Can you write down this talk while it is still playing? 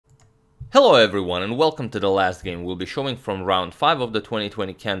Hello everyone and welcome to the last game. We'll be showing from round 5 of the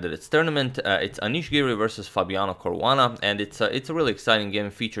 2020 candidates tournament. It's Anish Giri versus Fabiano Caruana, and it's a really exciting game.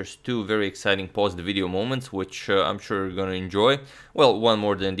 It features two very exciting paused video moments which I'm sure you're going to enjoy. Well, one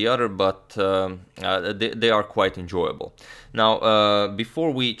more than the other, but they are quite enjoyable. Now,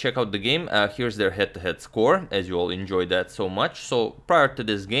 before we check out the game, here's their head-to-head score, as you all enjoyed that so much. So prior to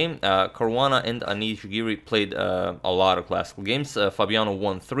this game, Caruana and Anish Giri played a lot of classical games. Fabiano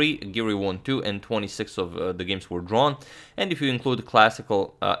won 3, Giri won 2, and 26 of the games were drawn. And if you include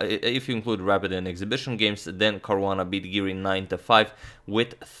rapid and exhibition games, then Caruana beat Giri 9-5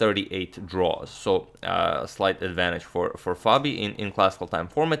 with 38 draws. So a slight advantage for Fabi in classical time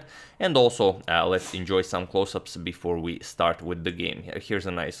format. And also let's enjoy some close-ups before we start with the game. Here's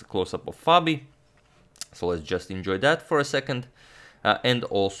a nice close-up of Fabi. So let's just enjoy that for a second. And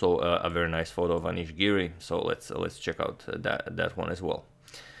also a very nice photo of Anish Giri. So let's check out that one as well.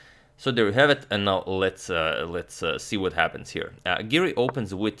 So there you have it, and now let's see what happens here. Giri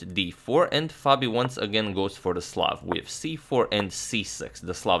opens with d4, and Fabi once again goes for the Slav. We have c4 and c6.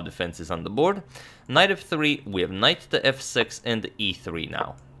 The Slav defense is on the board. Knight f3, we have knight to f6 and e3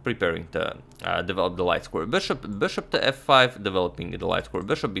 now. Preparing to develop the light square bishop. Bishop to f5, developing the light square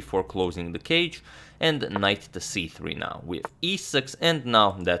bishop before closing the cage. And knight to c3 now. We have e6, and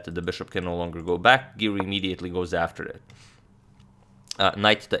now that the bishop can no longer go back, Giri immediately goes after it.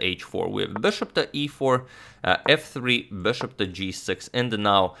 Knight to h4, we have bishop to e4, f3, bishop to g6, and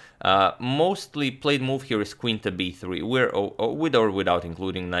now mostly played move here is queen to b3. We're with or without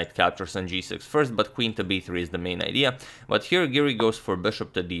including knight captures on g6 first, but queen to b3 is the main idea. But here Giri goes for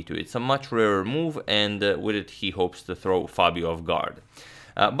bishop to d2. It's a much rarer move, and with it he hopes to throw Fabi off guard.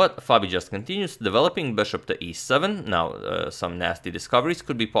 But Fabi just continues, developing bishop to e7. Now, some nasty discoveries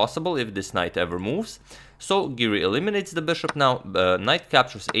could be possible if this knight ever moves. So Giri eliminates the bishop now, knight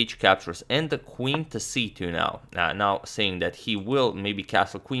captures, h captures, and the queen to c2 now. Now saying that he will maybe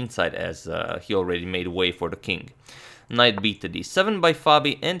castle queenside, as he already made way for the king. Knight b to d7 by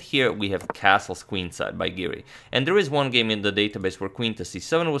Fabi, and here we have castles queenside by Giri. And there is one game in the database where queen to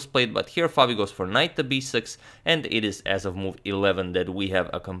c7 was played, but here Fabi goes for knight to b6, and it is as of move 11 that we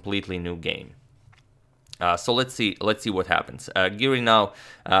have a completely new game. So let's see what happens. Giri now,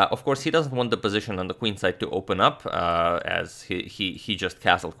 of course, he doesn't want the position on the queenside to open up, as he just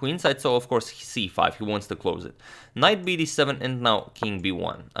castled queenside. So of course c5, he wants to close it. Knight bd7, and now king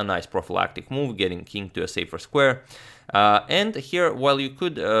b1, a nice prophylactic move, getting king to a safer square. And here, while you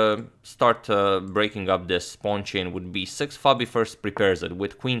could start breaking up this pawn chain with b6, Fabi first prepares it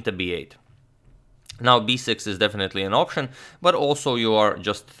with queen to b8. Now b6 is definitely an option, but also you are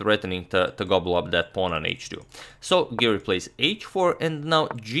just threatening to gobble up that pawn on h2. So Giri plays h4, and now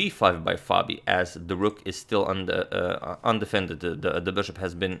g5 by Fabi, as the rook is still undefended. The bishop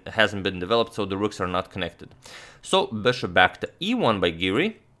hasn't been developed, so the rooks are not connected. So bishop back to e1 by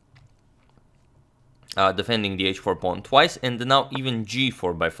Giri, defending the h4 pawn twice, and now even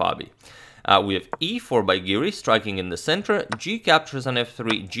g4 by Fabi. We have e4 by Giri, striking in the center, g captures on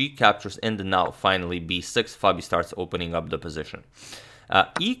f3, g captures, and now finally b6, Fabi starts opening up the position.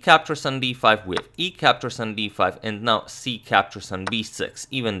 E captures on d5, we have e captures on d5, and now c captures on b6.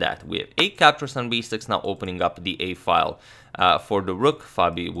 Even that, we have a captures on b6, now opening up the a file for the rook.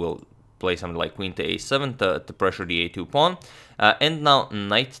 Fabi will play something like queen to a7 to pressure the a2 pawn, and now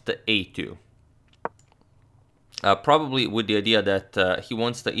knight to a2. Probably with the idea that he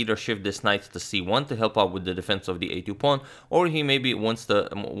wants to either shift this knight to c1 to help out with the defense of the a2 pawn, or he maybe wants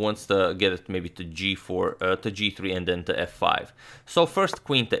to get it maybe to g4, to g3, and then to f5. So first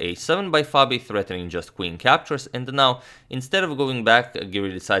queen to a7 by Fabi, threatening just queen captures, and now instead of going back,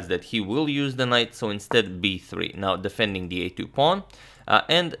 Giri decides that he will use the knight, so instead b3, now defending the a2 pawn.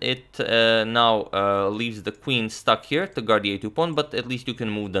 And it now leaves the queen stuck here to guard the a2 pawn, but at least you can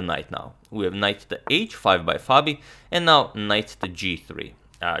move the knight now. We have knight to h5 by Fabi, and now knight to g3.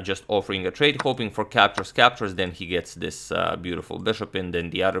 Just offering a trade, hoping for captures, then he gets this beautiful bishop in, then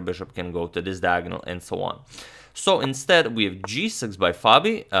the other bishop can go to this diagonal, and so on. So instead, we have g6 by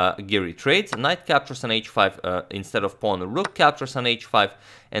Fabi, Giri trades, knight captures on h5 instead of pawn, rook captures on h5,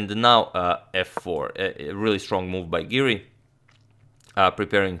 and now f4, a really strong move by Giri.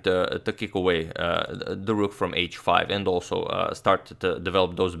 Preparing to kick away the rook from h5, and also start to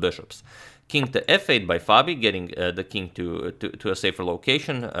develop those bishops. King to f8 by Fabi, getting the king to a safer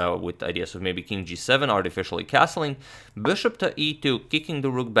location with ideas of maybe king g7, artificially castling. Bishop to e2, kicking the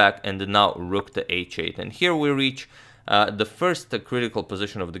rook back, and now rook to h8. And here we reach the first critical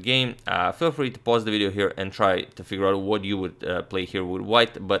position of the game. Feel free to pause the video here and try to figure out what you would play here with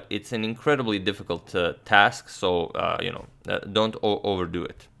white, but it's an incredibly difficult task, so you know, don't overdo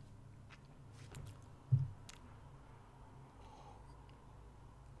it.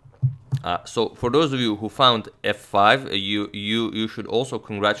 So for those of you who found f5, you should also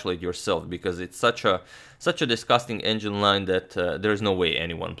congratulate yourself, because it's such a disgusting engine line that there's no way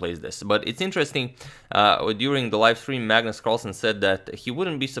anyone plays this. But it's interesting. During the live stream, Magnus Carlsen said that he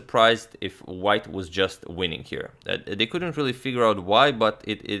wouldn't be surprised if white was just winning here. They couldn't really figure out why, but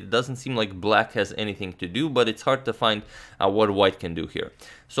it doesn't seem like black has anything to do. But it's hard to find what white can do here.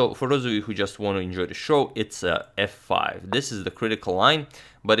 So for those of you who just want to enjoy the show, it's f5. This is the critical line.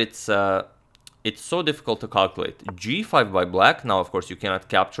 But it's so difficult to calculate. G5 by black. Now, of course, you cannot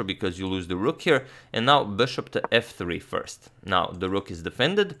capture because you lose the rook here. And now bishop to f3 first. Now the rook is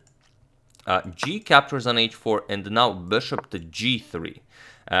defended. G captures on h4, and now bishop to g3.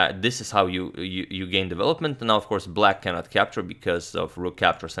 This is how you gain development. Now, of course, black cannot capture because of rook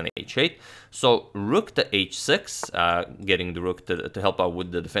captures on h8. So rook to h6, getting the rook to help out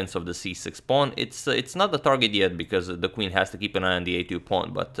with the defense of the c6 pawn. It's not the target yet because the queen has to keep an eye on the a2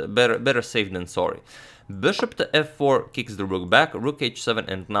 pawn, but better safe than sorry. Bishop to f4 kicks the rook back, rook h7,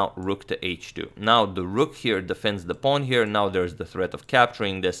 and now rook to h2. Now the rook here defends the pawn here. Now there's the threat of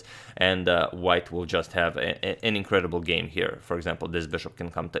capturing this, and white will just have an incredible game here. For example, this bishop can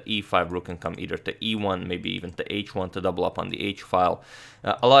come to e5, rook can come either to e1, maybe even to h1 to double up on the h file.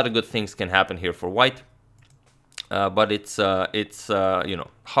 A lot of good things can happen here for white. But it's you know,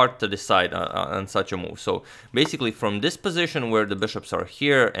 hard to decide on such a move. So basically, from this position where the bishops are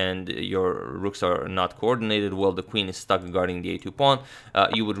here and your rooks are not coordinated well, the queen is stuck guarding the a2 pawn,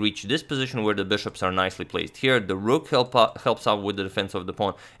 you would reach this position where the bishops are nicely placed here. The rook helps out with the defense of the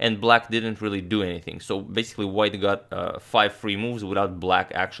pawn, and black didn't really do anything. So basically, white got 5 free moves without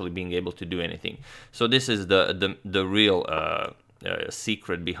black actually being able to do anything. So this is the real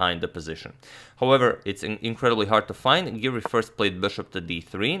secret behind the position. However, it's incredibly hard to find. Giri first played bishop to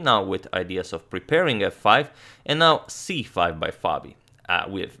d3, now with ideas of preparing f5, and now c5 by Fabi.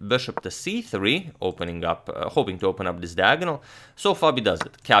 We have bishop to c3, opening up, hoping to open up this diagonal. So Fabi does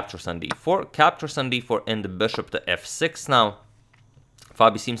it. Captures on d4, and the bishop to f6 now.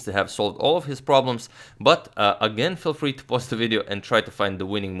 Fabi seems to have solved all of his problems, but again, feel free to pause the video and try to find the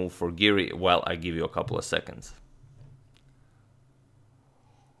winning move for Giri while I give you a couple of seconds.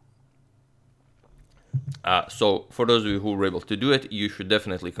 So for those of you who were able to do it, you should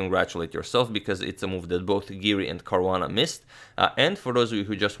definitely congratulate yourself, because it's a move that both Giri and Caruana missed. And for those of you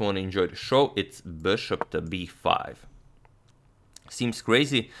who just want to enjoy the show, it's bishop to b5. Seems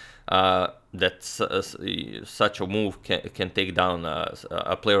crazy that such a move can take down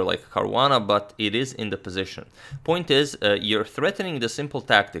a player like Caruana, but it is in the position. Point is, you're threatening the simple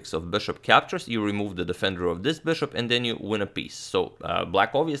tactics of bishop captures. You remove the defender of this bishop, and then you win a piece. So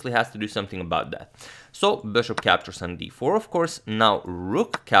black obviously has to do something about that. So bishop captures on d4, of course. Now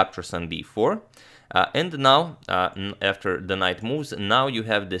rook captures on d4. And now, after the knight moves, now you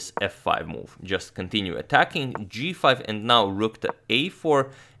have this f5 move. Just continue attacking, g5, and now rook to a4,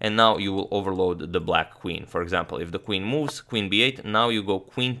 and now you will overload the black queen. For example, if the queen moves, queen b8, now you go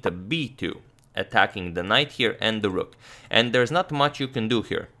queen to b2, attacking the knight here and the rook. And there's not much you can do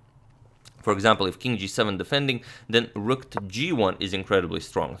here. For example, if king g7 defending, then rook to g1 is incredibly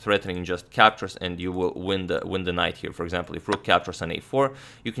strong, threatening just captures, and you will win the knight here. For example, if rook captures on a4,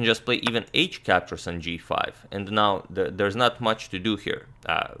 you can just play even h captures on g5, and now there's not much to do here.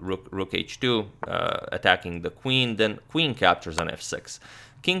 Rook h2, attacking the queen, then queen captures on f6.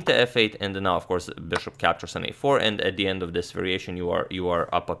 King to f8, and then now, of course, bishop captures on a4, and at the end of this variation, you are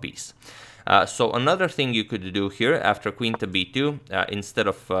up a piece. So another thing you could do here after queen to b2,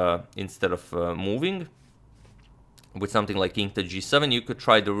 instead of moving with something like king to g7, you could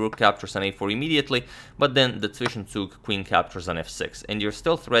try the rook captures on a4 immediately, but then the Zwischenzug queen captures on f6, and you're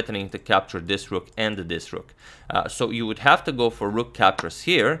still threatening to capture this rook and this rook. So you would have to go for rook captures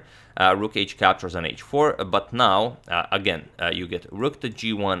here. Rook h captures on h4, but now again you get rook to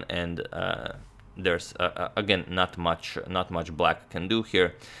g1, and there's again not much black can do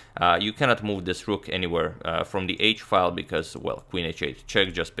here. You cannot move this rook anywhere from the h file because, well, queen h8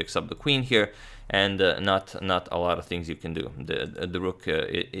 check just picks up the queen here, and not a lot of things you can do. The rook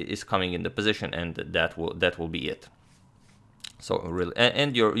is coming in the position, and that will be it. So really,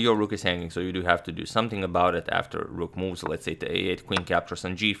 and your rook is hanging, so you do have to do something about it after rook moves. Let's say to a8, queen captures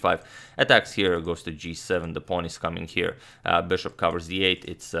on g5, attacks here, goes to g7, the pawn is coming here, bishop covers d8,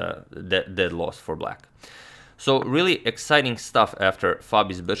 it's dead loss for black. So really exciting stuff after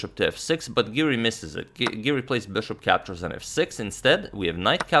Fabi's bishop to f6, but Giri misses it. Giri plays bishop captures on f6 instead. We have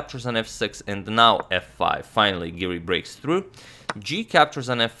knight captures on f6, and now f5. Finally, Giri breaks through. G captures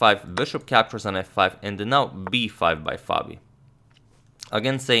on f5, bishop captures on f5, and now b5 by Fabi.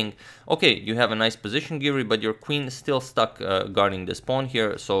 Again saying, okay, you have a nice position, Giri, but your queen is still stuck guarding this pawn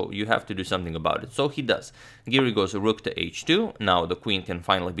here, so you have to do something about it. So he does. Giri goes rook to h2, now the queen can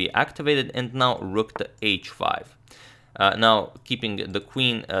finally be activated, and now rook to h5. Now keeping the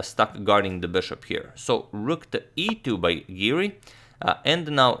queen stuck guarding the bishop here. So rook to e2 by Giri, and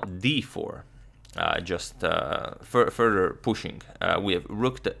now d4, further pushing. We have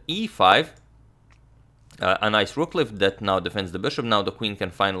rook to e5, a nice rook lift that now defends the bishop. Now the queen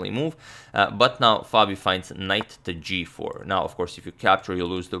can finally move, but now Fabi finds knight to g4. Now, of course, if you capture, you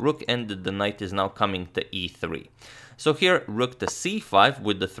lose the rook, and the knight is now coming to e3. So here, rook to c5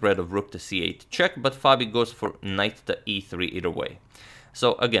 with the threat of rook to c8 check, but Fabi goes for knight to e3 either way.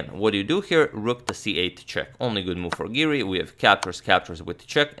 So again, what do you do here? Rook to c8 check. Only good move for Giri. We have captures with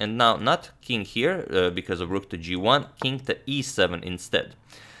check, and now not king here because of rook to g1, king to e7 instead.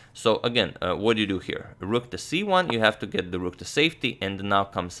 So again, what do you do here? Rook to c1, you have to get the rook to safety, and now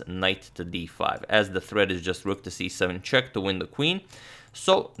comes knight to d5, as the threat is just rook to c7 check to win the queen.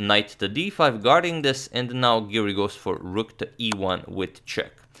 So knight to d5 guarding this, and now Giri goes for rook to e1 with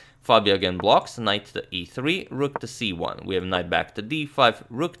check. Fabi again blocks, knight to e3, rook to c1. We have knight back to d5,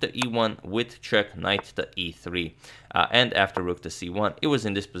 rook to e1 with check, knight to e3. And after rook to c1, it was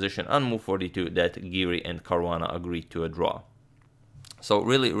in this position on move 42 that Giri and Caruana agreed to a draw. So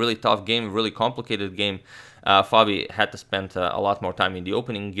really tough game, really complicated game. Fabi had to spend a lot more time in the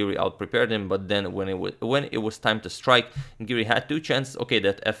opening. Giri out-prepared him, but then when it was time to strike, Giri had two chances. Okay,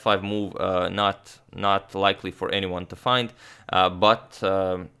 that f5 move, not likely for anyone to find, but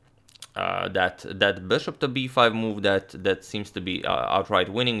that bishop to b5 move that seems to be outright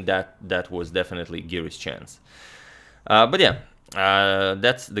winning, that was definitely Giri's chance. But yeah.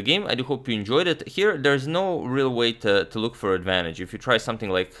 That's the game. I do hope you enjoyed it. Here, there's no real way to look for advantage. If you try something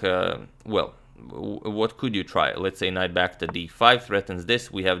like, well, what could you try? Let's say knight back to d5 threatens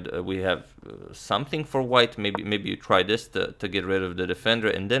this. We have something for white. Maybe you try this to get rid of the defender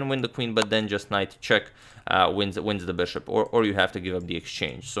and then win the queen, but then just knight check wins the bishop, or you have to give up the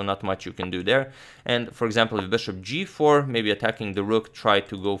exchange. So not much you can do there. And for example, if bishop g4, maybe attacking the rook, try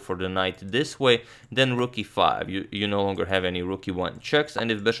to go for the knight this way, then rook e5. You no longer have any rook e1 checks,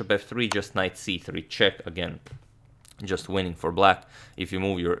 and if bishop f3, just knight c3 check again. Just winning for black. If you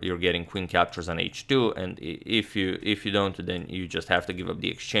move, you're getting queen captures on h2, and if you don't, then you just have to give up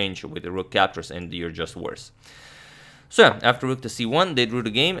the exchange with the rook captures, and you're just worse. So yeah, after rook to c1, they drew the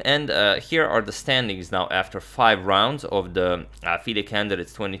game, and here are the standings now after 5 rounds of the FIDE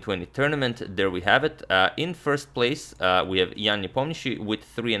Candidates 2020 tournament. There we have it. In first place, we have Jan Nepomniachtchi with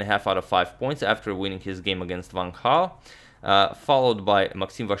 3.5 out of 5 points after winning his game against Van Gaal. Followed by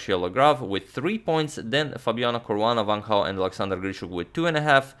Maxim Vachier-Lagrave with 3 points, then Fabiano, Caruana, Van Gaal, and Alexander Grishuk with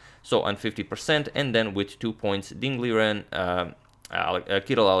 2.5, so on 50%, and then with 2 points, Ding Liren,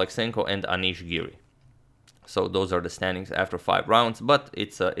 Kirill Alexenko, and Anish Giri. So those are the standings after 5 rounds, but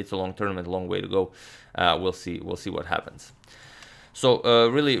it's a long tournament, long way to go. We'll see what happens. So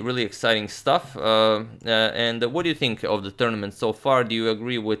really exciting stuff. And what do you think of the tournament so far? Do you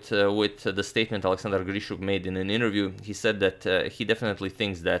agree with the statement Alexander Grishuk made in an interview? He said that he definitely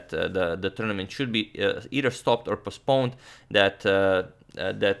thinks that the tournament should be either stopped or postponed.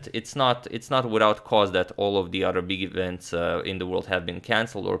 That it's not without cause that all of the other big events in the world have been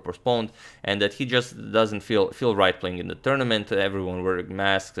cancelled or postponed, and that he just doesn't feel right playing in the tournament. Everyone wearing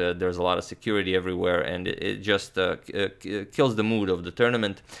masks, there's a lot of security everywhere, and it just kills the mood of the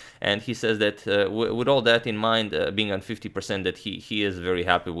tournament. And he says that with all that in mind, being on 50%, that he is very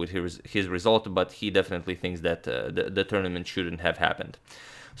happy with his result, but he definitely thinks that the tournament shouldn't have happened.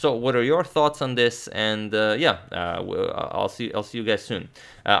 So what are your thoughts on this? And yeah, I'll see you guys soon.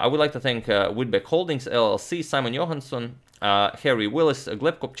 I would like to thank Whitbeck Holdings LLC, Simon Johansson, Harry Willis,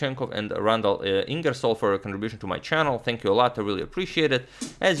 Gleb Kopchenkov, and Randall Ingersoll for a contribution to my channel. Thank you a lot. I really appreciate it.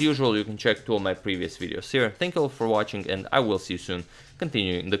 As usual, you can check 2 of my previous videos here. Thank you all for watching, and I will see you soon,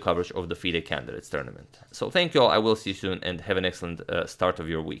 continuing the coverage of the FIDE Candidates Tournament. So thank you all. I will see you soon, and have an excellent start of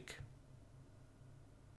your week.